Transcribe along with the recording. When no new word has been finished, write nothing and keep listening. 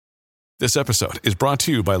This episode is brought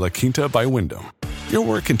to you by La Quinta by Wyndham. Your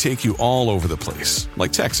work can take you all over the place,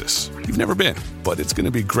 like Texas. You've never been, but it's going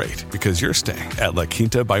to be great because you're staying at La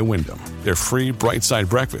Quinta by Wyndham. Their free Bright Side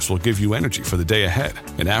breakfast will give you energy for the day ahead.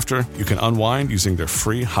 And after, you can unwind using their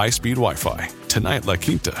free high-speed Wi-Fi. Tonight, La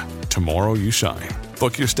Quinta. Tomorrow, you shine.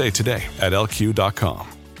 Book your stay today at lq.com.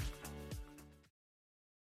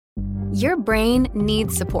 Your brain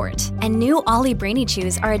needs support, and new Ollie Brainy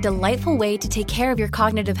Chews are a delightful way to take care of your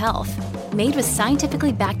cognitive health. Made with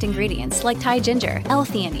scientifically backed ingredients like Thai ginger,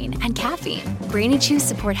 L-theanine, and caffeine, Brainy Chews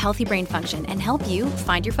support healthy brain function and help you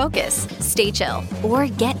find your focus, stay chill, or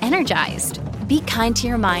get energized. Be kind to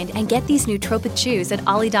your mind and get these nootropic chews at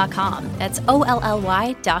ollie.com. That's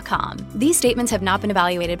OLLY.com. These statements have not been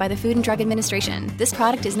evaluated by the Food and Drug Administration. This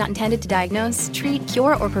product is not intended to diagnose, treat,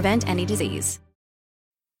 cure, or prevent any disease.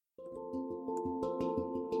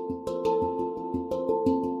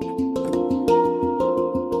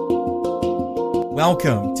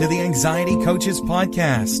 Welcome to the Anxiety Coaches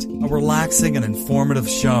Podcast, a relaxing and informative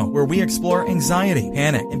show where we explore anxiety,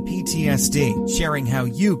 panic, and PTSD, sharing how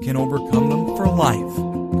you can overcome them for life.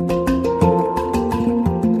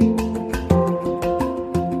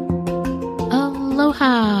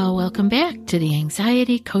 Aloha! Welcome back to the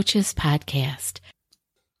Anxiety Coaches Podcast.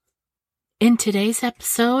 In today's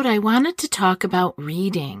episode, I wanted to talk about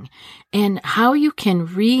reading and how you can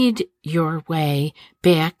read your way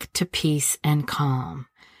back to peace and calm.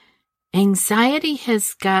 Anxiety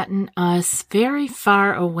has gotten us very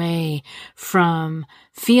far away from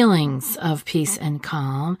feelings of peace and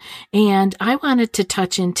calm, and I wanted to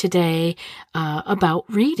touch in today about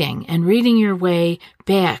reading and reading your way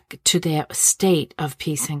back to that state of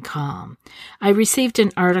peace and calm. I received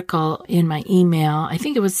an article in my email. I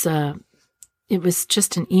think it was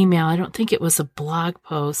just an email. I don't think it was a blog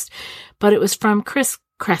post, but it was from Chris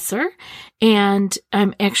Kresser, and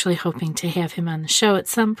I'm actually hoping to have him on the show at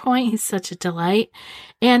some point. He's such a delight.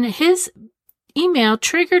 And his email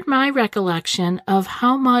triggered my recollection of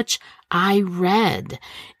how much I read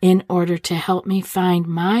in order to help me find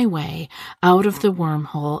my way out of the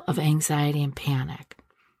wormhole of anxiety and panic.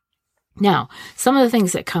 Now, some of the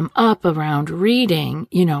things that come up around reading,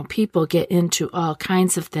 people get into all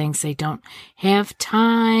kinds of things. They don't have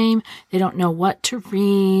time. They don't know what to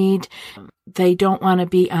read. They don't want to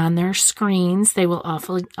be on their screens. They will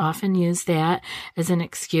often use that as an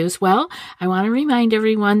excuse. Well, I want to remind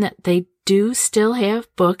everyone that they do still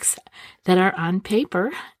have books that are on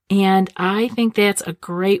paper. And I think that's a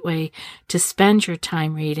great way to spend your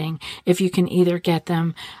time reading if you can either get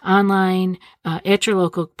them online at your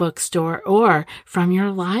local bookstore or from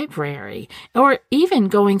your library, or even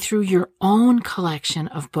going through your own collection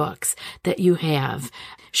of books that you have.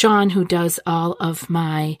 Sean, who does all of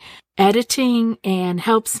my editing and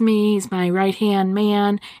helps me, he's my right-hand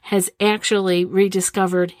man, has actually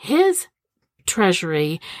rediscovered his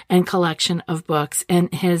treasury and collection of books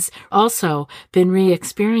and has also been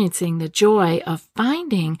re-experiencing the joy of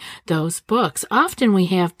finding those books. Often we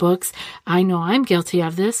have books, I know I'm guilty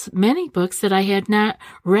of this, many books that I had not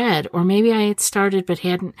read, or maybe I had started but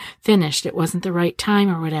hadn't finished. It wasn't the right time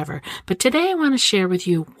or whatever. But today I want to share with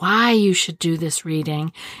you why you should do this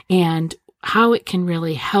reading and how it can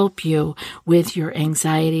really help you with your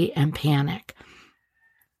anxiety and panic.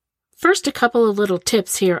 First, a couple of little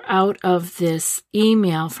tips here out of this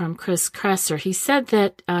email from Chris Kresser. He said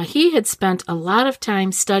that he had spent a lot of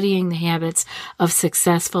time studying the habits of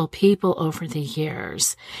successful people over the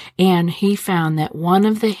years, and he found that one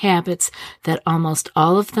of the habits that almost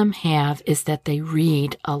all of them have is that they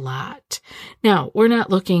read a lot. Now, we're not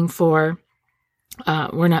looking for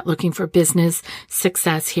business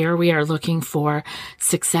success here. We are looking for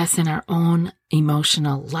success in our own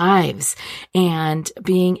emotional lives and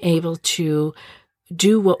being able to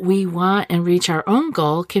do what we want and reach our own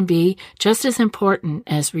goal can be just as important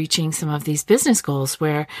as reaching some of these business goals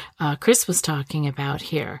where Chris was talking about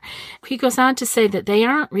here. He goes on to say that they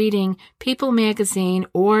aren't reading People magazine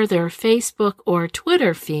or their Facebook or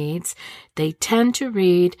Twitter feeds. They tend to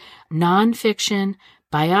read nonfiction,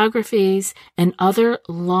 biographies, and other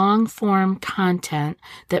long-form content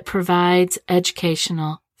that provides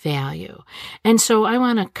educational value. And so I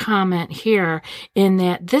want to comment here in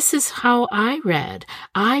that this is how I read.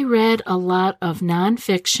 I read a lot of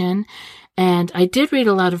nonfiction, and I did read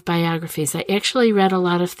a lot of biographies. I actually read a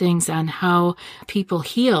lot of things on how people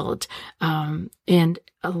healed, and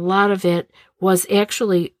a lot of it was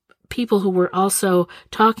actually people who were also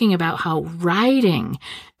talking about how writing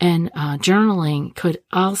and journaling could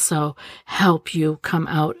also help you come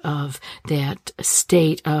out of that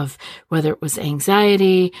state of whether it was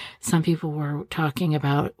anxiety. Some people were talking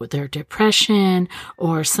about their depression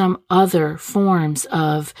or some other forms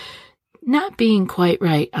of not being quite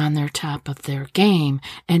right on their top of their game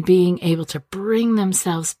and being able to bring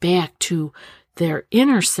themselves back to their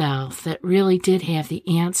inner self that really did have the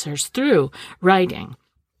answers through writing.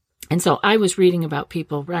 And so I was reading about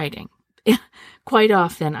people writing quite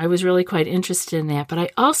often. I was really quite interested in that. But I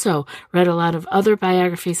also read a lot of other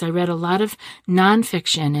biographies. I read a lot of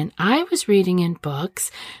nonfiction, and I was reading in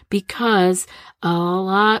books because a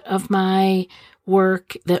lot of my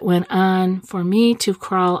work that went on for me to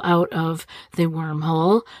crawl out of the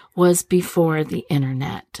wormhole was before the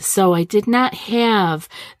internet. So I did not have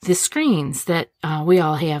the screens that we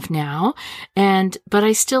all have now, but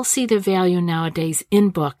I still see the value nowadays in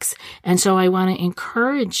books. And so I want to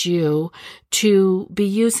encourage you to be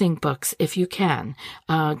using books if you can.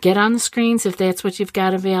 Get on the screens if that's what you've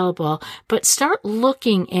got available, but start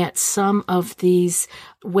looking at some of these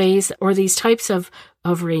ways or these types of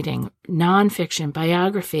reading, nonfiction,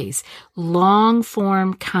 biographies, long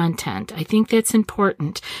form content. I think that's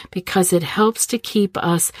important because it helps to keep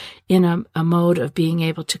us in a mode of being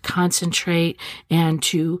able to concentrate and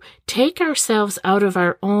to take ourselves out of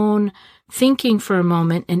our own thinking for a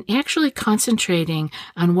moment and actually concentrating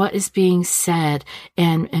on what is being said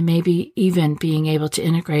and maybe even being able to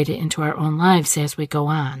integrate it into our own lives as we go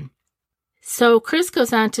on. So Chris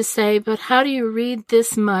goes on to say, but how do you read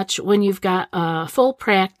this much when you've got a full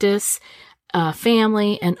practice,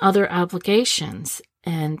 family, and other obligations?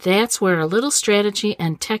 And that's where a little strategy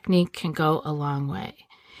and technique can go a long way.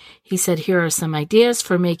 He said, here are some ideas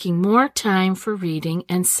for making more time for reading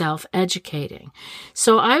and self-educating.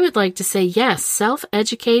 So I would like to say, yes,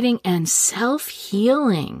 self-educating and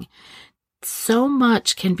self-healing. So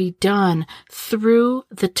much can be done through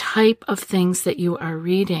the type of things that you are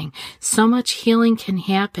reading. So much healing can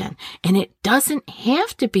happen, and it doesn't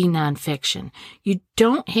have to be nonfiction. You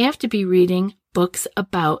don't have to be reading books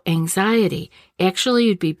about anxiety. Actually,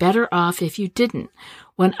 you'd be better off if you didn't.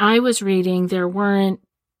 When I was reading, there weren't,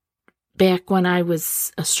 back when I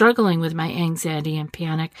was struggling with my anxiety and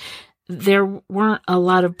panic, there weren't a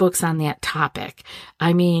lot of books on that topic.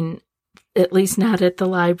 I mean, at least not at the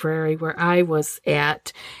library where I was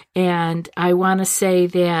at. And I want to say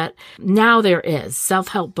that now there is.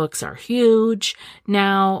 Self-help books are huge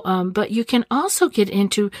now, but you can also get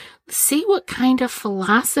into, see what kind of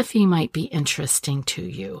philosophy might be interesting to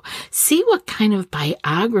you. See what kind of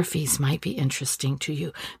biographies might be interesting to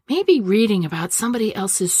you. Maybe reading about somebody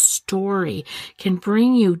else's story can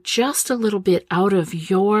bring you just a little bit out of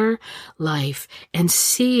your life and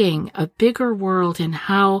seeing a bigger world and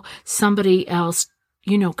how somebody else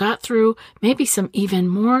got through maybe some even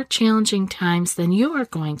more challenging times than you are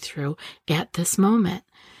going through at this moment.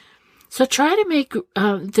 So try to make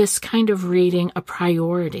this kind of reading a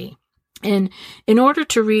priority. And in order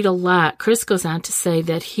to read a lot, Chris goes on to say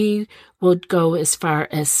that he would go as far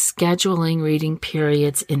as scheduling reading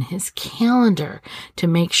periods in his calendar to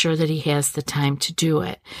make sure that he has the time to do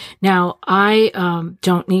it. Now, I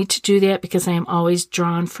don't need to do that because I am always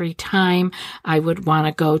drawn free time. I would want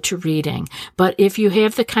to go to reading. But if you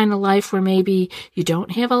have the kind of life where maybe you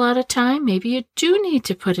don't have a lot of time, maybe you do need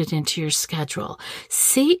to put it into your schedule.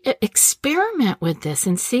 Experiment with this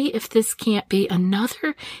and see if this can't be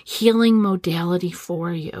another healing modality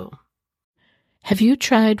for you. Have you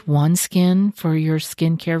tried OneSkin for your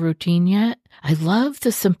skincare routine yet? I love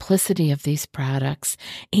the simplicity of these products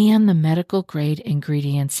and the medical grade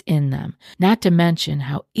ingredients in them, not to mention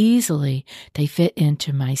how easily they fit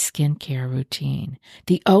into my skincare routine.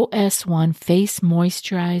 The OS1 Face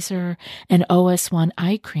Moisturizer and OS1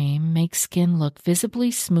 Eye Cream make skin look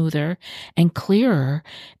visibly smoother and clearer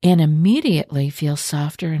and immediately feel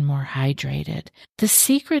softer and more hydrated. The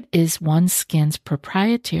secret is OneSkin's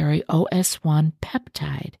proprietary OS1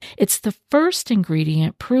 peptide. It's the first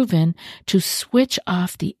ingredient proven to switch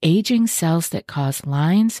off the aging cells that cause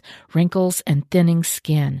lines, wrinkles, and thinning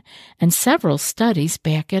skin, and several studies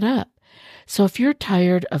back it up. So if you're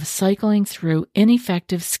tired of cycling through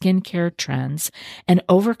ineffective skincare trends and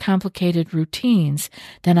overcomplicated routines,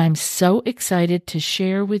 then I'm so excited to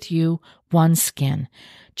share with you OneSkin,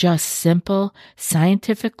 just simple,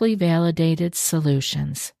 scientifically validated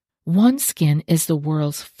solutions. OneSkin is the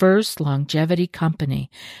world's first longevity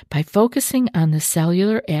company. By focusing on the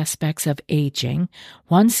cellular aspects of aging,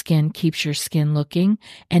 OneSkin keeps your skin looking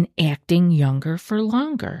and acting younger for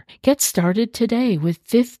longer. Get started today with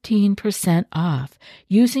 15% off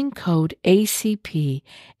using code ACP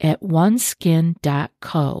at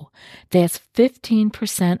oneskin.co. That's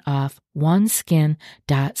 15% off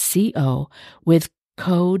oneskin.co with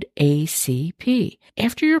code ACP.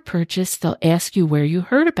 After your purchase, they'll ask you where you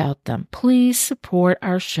heard about them. Please support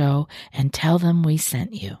our show and tell them we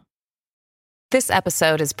sent you. This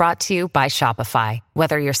episode is brought to you by Shopify.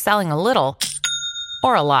 Whether you're selling a little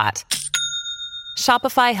or a lot,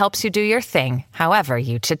 Shopify helps you do your thing, however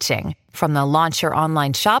you cha-ching. From the launch your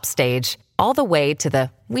online shop stage, all the way to the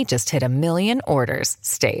we just hit 1 million orders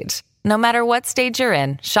stage. No matter what stage you're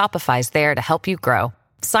in, Shopify's there to help you grow.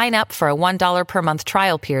 Sign up for a $1 per month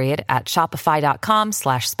trial period at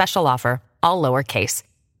shopify.com/special offer, all lowercase.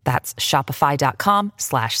 That's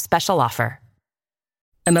shopify.com/special offer.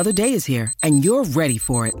 Another day is here, and you're ready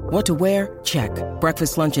for it. What to wear? Check.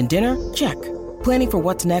 Breakfast, lunch, and dinner? Check. Planning for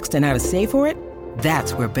what's next and how to save for it?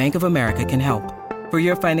 That's where Bank of America can help. For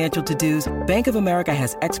your financial to-dos, Bank of America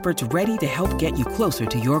has experts ready to help get you closer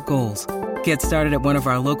to your goals. Get started at one of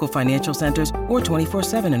our local financial centers or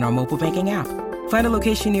 24/7 in our mobile banking app. Find a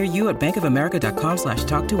location near you at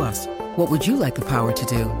bankofamerica.com/talktous. What would you like the power to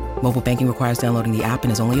do? Mobile banking requires downloading the app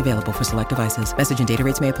and is only available for select devices. Message and data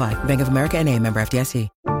rates may apply. Bank of America NA, member FDIC.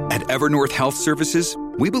 At Evernorth Health Services,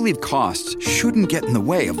 we believe costs shouldn't get in the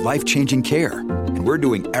way of life-changing care, and we're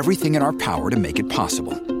doing everything in our power to make it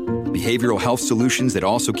possible. Behavioral health solutions that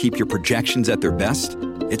also keep your projections at their best?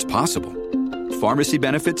 It's possible. Pharmacy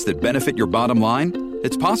benefits that benefit your bottom line?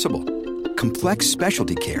 It's possible. Complex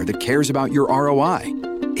specialty care that cares about your ROI?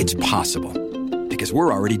 It's possible. Because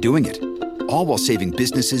we're already doing it. All while saving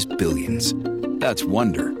businesses billions. That's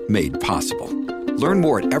Wonder made possible. Learn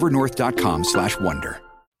more at evernorth.com/wonder.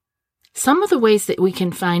 Some of the ways that we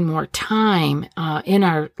can find more time in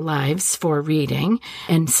our lives for reading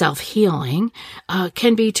and self-healing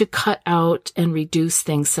can be to cut out and reduce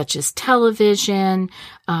things such as television,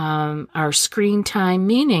 our screen time,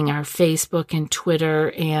 meaning our Facebook and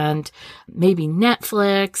Twitter and maybe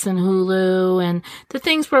Netflix and Hulu and the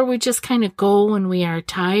things where we just kind of go when we are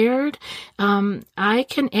tired. I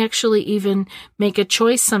can actually even make a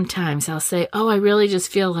choice sometimes. I'll say, I really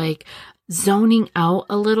just feel like zoning out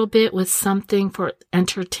a little bit with something for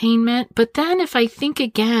entertainment. But then if I think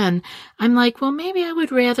again, I'm like, well, maybe I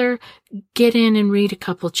would rather get in and read a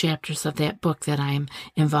couple chapters of that book that I'm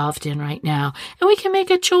involved in right now. And we can make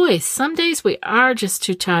a choice. Some days we are just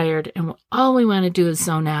too tired and all we want to do is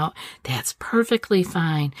zone out. That's perfectly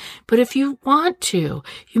fine. But if you want to,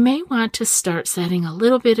 you may want to start setting a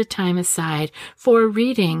little bit of time aside for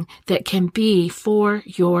reading that can be for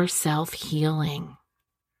your self-healing.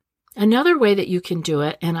 Another way that you can do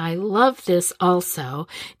it, and I love this also,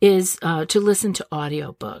 is to listen to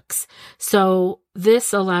audiobooks. So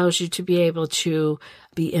this allows you to be able to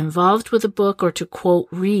be involved with a book or to, quote,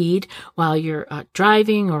 read while you're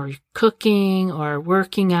driving or cooking or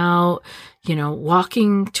working out,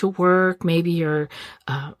 walking to work. Maybe you're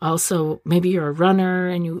maybe you're a runner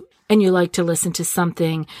and you like to listen to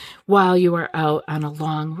something while you are out on a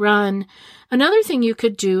long run. Another thing you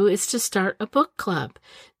could do is to start a book club.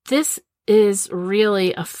 This is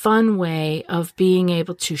really a fun way of being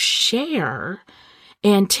able to share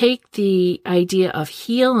and take the idea of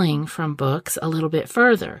healing from books a little bit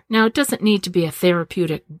further. Now, it doesn't need to be a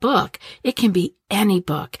therapeutic book. It can be any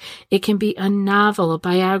book. It can be a novel, a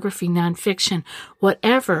biography, nonfiction,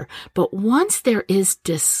 whatever. But once there is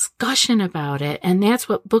discussion about it, and that's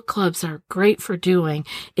what book clubs are great for doing,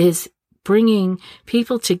 is bringing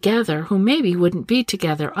people together who maybe wouldn't be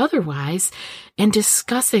together otherwise and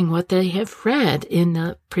discussing what they have read in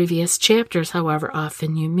the previous chapters, however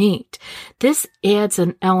often you meet. This adds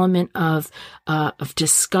an element of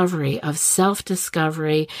discovery, of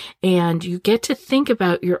self-discovery, and you get to think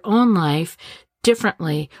about your own life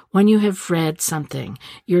differently when you have read something.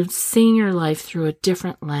 You're seeing your life through a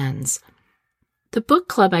different lens. The book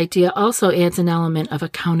club idea also adds an element of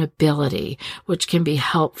accountability, which can be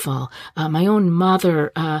helpful. My own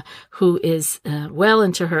mother, who is well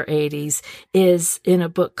into her 80s, is in a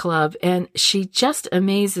book club, and she just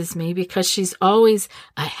amazes me because she's always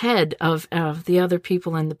ahead of the other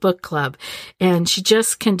people in the book club, and she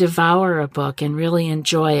just can devour a book and really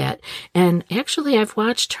enjoy it. And actually, I've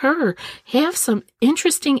watched her have some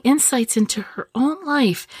interesting insights into her own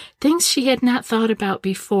life, things she had not thought about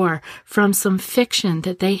before, from some fiction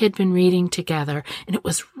that they had been reading together. And it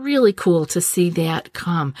was really cool to see that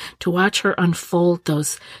come, to watch her unfold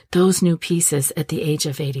those new pieces at the age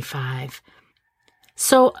of 85.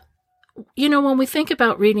 So, when we think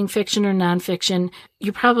about reading fiction or nonfiction,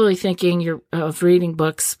 you're probably thinking of reading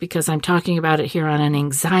books because I'm talking about it here on an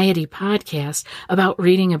anxiety podcast about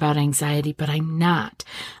reading about anxiety, but I'm not.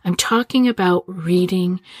 I'm talking about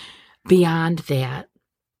reading beyond that.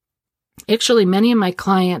 Actually, many of my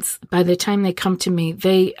clients, by the time they come to me,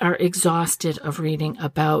 they are exhausted of reading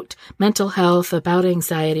about mental health, about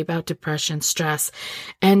anxiety, about depression, stress.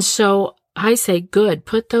 And so I say, good,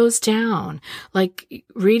 put those down. Like,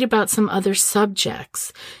 read about some other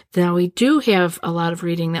subjects. Now, we do have a lot of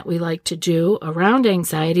reading that we like to do around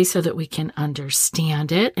anxiety so that we can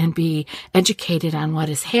understand it and be educated on what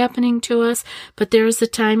is happening to us. But there is a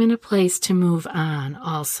time and a place to move on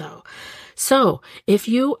also. So, if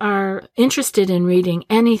you are interested in reading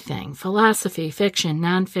anything, philosophy, fiction,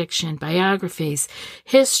 nonfiction, biographies,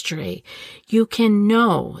 history, you can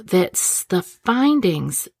know that the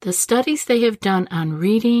findings, the studies they have done on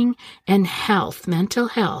reading and health, mental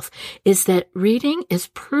health, is that reading is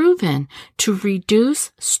proven to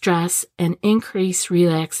reduce stress and increase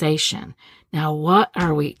relaxation. Now, what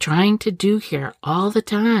are we trying to do here all the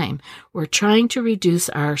time? We're trying to reduce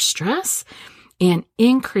our stress and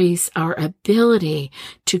increase our ability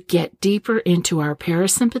to get deeper into our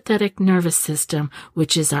parasympathetic nervous system,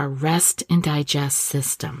 which is our rest and digest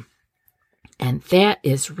system. And that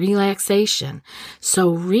is relaxation. So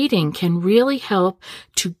reading can really help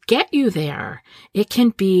to get you there. It can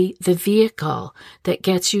be the vehicle that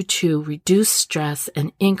gets you to reduce stress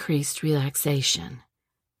and increased relaxation.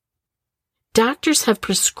 Doctors have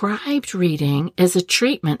prescribed reading as a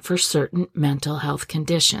treatment for certain mental health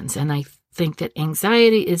conditions, and I think that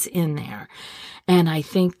anxiety is in there. And I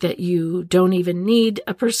think that you don't even need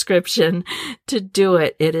a prescription to do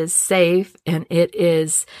it. It is safe and it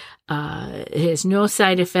has no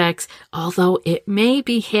side effects, although it may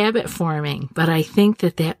be habit forming, but I think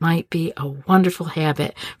that might be a wonderful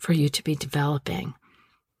habit for you to be developing.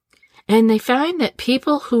 And they find that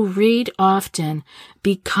people who read often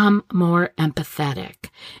become more empathetic.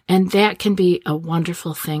 And that can be a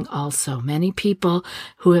wonderful thing also. Many people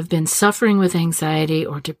who have been suffering with anxiety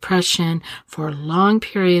or depression for long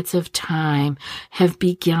periods of time have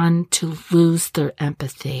begun to lose their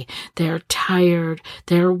empathy. They're tired.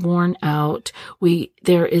 They're worn out.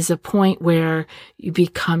 There is a point where you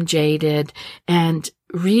become jaded, and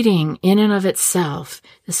reading in and of itself,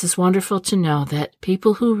 this is wonderful to know that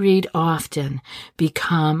people who read often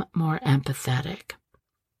become more empathetic.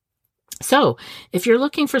 So, if you're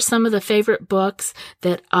looking for some of the favorite books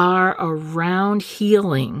that are around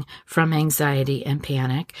healing from anxiety and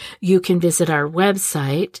panic, you can visit our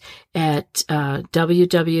website at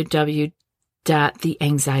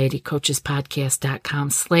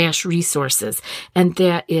www.theanxietycoachespodcast.com/resources. And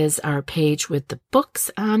that is our page with the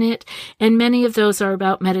books on it. And many of those are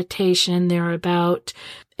about meditation. They're about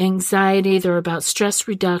anxiety. They're about stress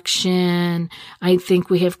reduction. I think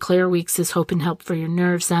we have Claire Weeks' Hope and Help for Your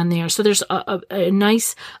Nerves on there. So there's a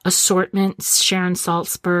nice assortment. Sharon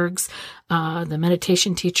Salzberg's, the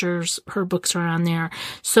meditation teachers, her books are on there.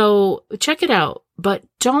 So check it out, but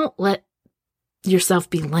don't let yourself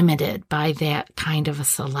be limited by that kind of a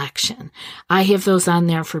selection. I have those on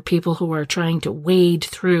there for people who are trying to wade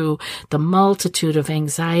through the multitude of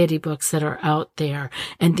anxiety books that are out there.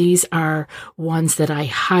 And these are ones that I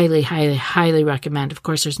highly, highly, highly recommend. Of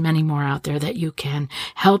course, there's many more out there that you can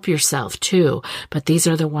help yourself too, but these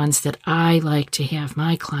are the ones that I like to have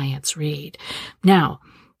my clients read. Now,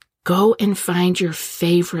 go and find your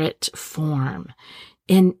favorite form.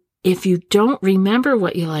 If you don't remember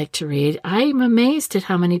what you like to read, I'm amazed at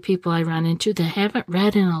how many people I run into that haven't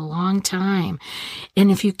read in a long time.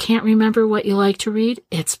 And if you can't remember what you like to read,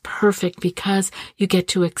 it's perfect because you get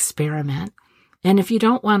to experiment. And if you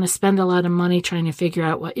don't want to spend a lot of money trying to figure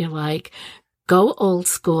out what you like, go old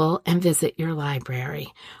school and visit your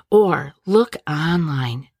library or look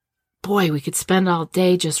online. Boy, we could spend all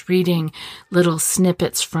day just reading little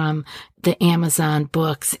snippets from the Amazon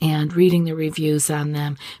books and reading the reviews on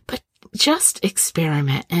them. But just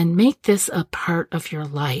experiment and make this a part of your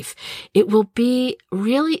life. It will be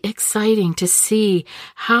really exciting to see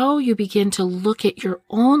how you begin to look at your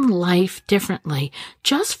own life differently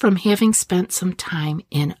just from having spent some time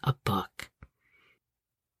in a book.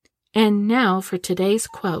 And now for today's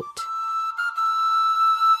quote.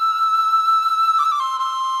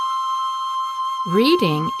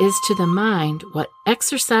 Reading is to the mind what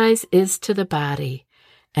exercise is to the body,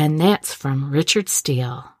 and that's from Richard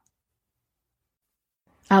Steele.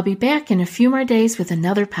 I'll be back in a few more days with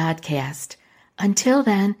another podcast. Until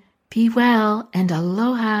then, be well and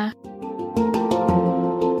aloha.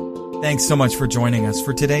 Thanks so much for joining us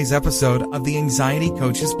for today's episode of the Anxiety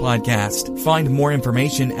Coaches Podcast. Find more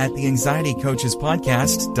information at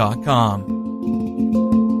theanxietycoachespodcast.com.